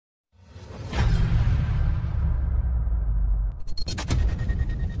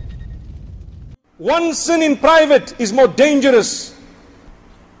One sin in private is more dangerous.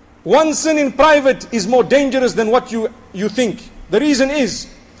 One sin in private is more dangerous than what you think. The reason is,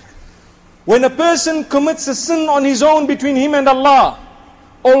 when a person commits a sin on his own between him and Allah,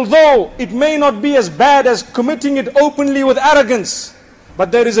 although it may not be as bad as committing it openly with arrogance,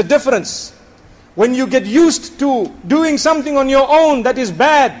 but there is a difference. When you get used to doing something on your own that is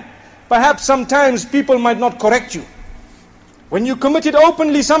bad, perhaps sometimes people might not correct you. When you commit it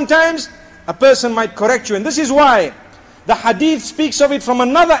openly, sometimes a person might correct you. And this is why the hadith speaks of it from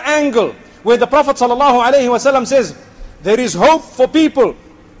another angle, where the Prophet ﷺ says, there is hope for people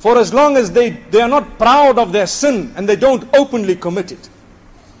for as long as they are not proud of their sin and they don't openly commit it.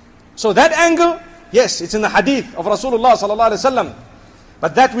 So that angle, yes, it's in the hadith of Rasulullah ﷺ.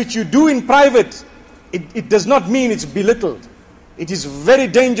 But that which you do in private, it does not mean it's belittled. It is very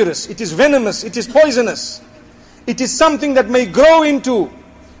dangerous, it is venomous, it is poisonous. It is something that may grow into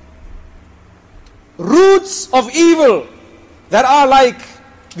roots of evil that are like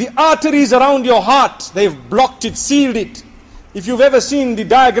the arteries around your heart. They've blocked it, sealed it. If you've ever seen the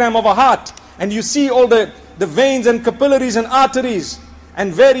diagram of a heart and you see all the veins and capillaries and arteries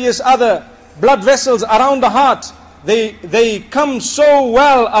and various other blood vessels around the heart, they come so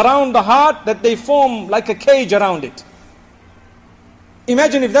well around the heart that they form like a cage around it.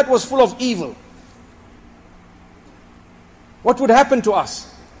 Imagine if that was full of evil. What would happen to us?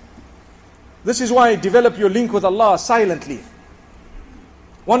 This is why develop your link with Allah silently.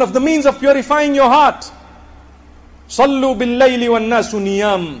 One of the means of purifying your heart, Sallu bil-layli wan-nasu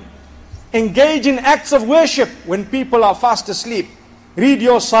niyam. Engage in acts of worship when people are fast asleep. Read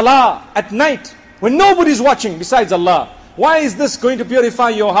your salah at night when nobody's watching besides Allah. Why is this going to purify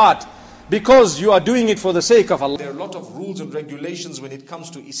your heart? Because you are doing it for the sake of Allah. There are a lot of rules and regulations when it comes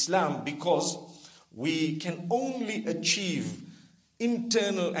to Islam, because we can only achieve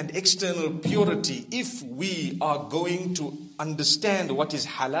internal and external purity if we are going to understand what is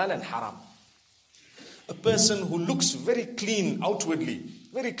halal and haram. A person who looks very clean outwardly,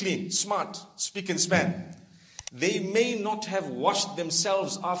 very clean, smart, spick and span, they may not have washed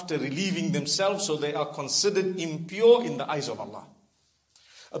themselves after relieving themselves, so they are considered impure in the eyes of Allah.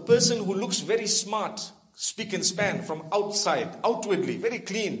 A person who looks very smart, spick and span from outside, outwardly, very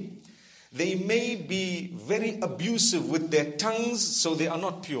clean, they may be very abusive with their tongues, so they are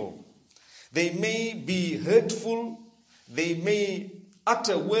not pure. They may be hurtful. They may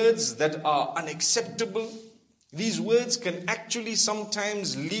utter words that are unacceptable. These words can actually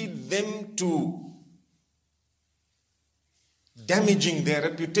sometimes lead them to damaging their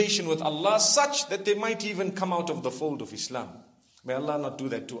reputation with Allah, such that they might even come out of the fold of Islam. May Allah not do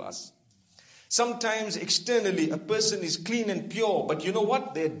that to us. Sometimes externally a person is clean and pure, but you know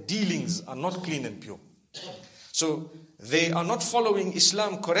what? Their dealings are not clean and pure. So they are not following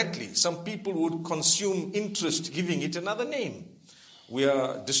Islam correctly. Some people would consume interest, giving it another name. We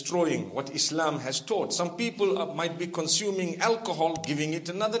are destroying what Islam has taught. Some people might be consuming alcohol, giving it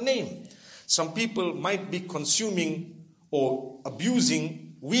another name. Some people might be consuming or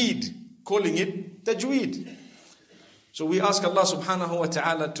abusing weed, calling it tajweed. So we ask Allah subhanahu wa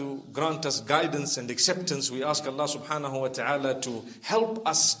ta'ala to grant us guidance and acceptance. We ask Allah subhanahu wa ta'ala to help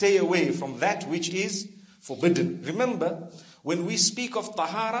us stay away from that which is forbidden. Remember, when we speak of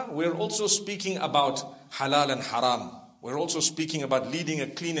tahara, we're also speaking about halal and haram. We're also speaking about leading a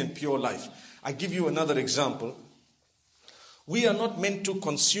clean and pure life. I give you another example. We are not meant to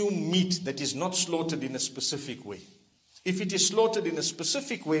consume meat that is not slaughtered in a specific way. If it is slaughtered in a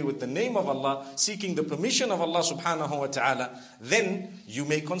specific way with the name of Allah, seeking the permission of Allah subhanahu wa ta'ala, then you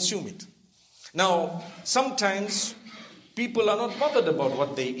may consume it. Now, sometimes people are not bothered about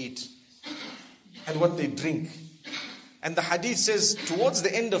what they eat and what they drink. And the hadith says, towards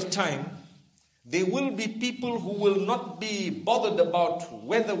the end of time, there will be people who will not be bothered about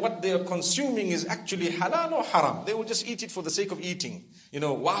whether what they are consuming is actually halal or haram. They will just eat it for the sake of eating. You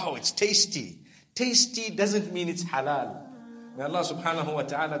know, wow, it's tasty. Tasty doesn't mean it's halal. May Allah subhanahu wa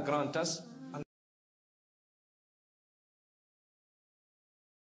ta'ala grant us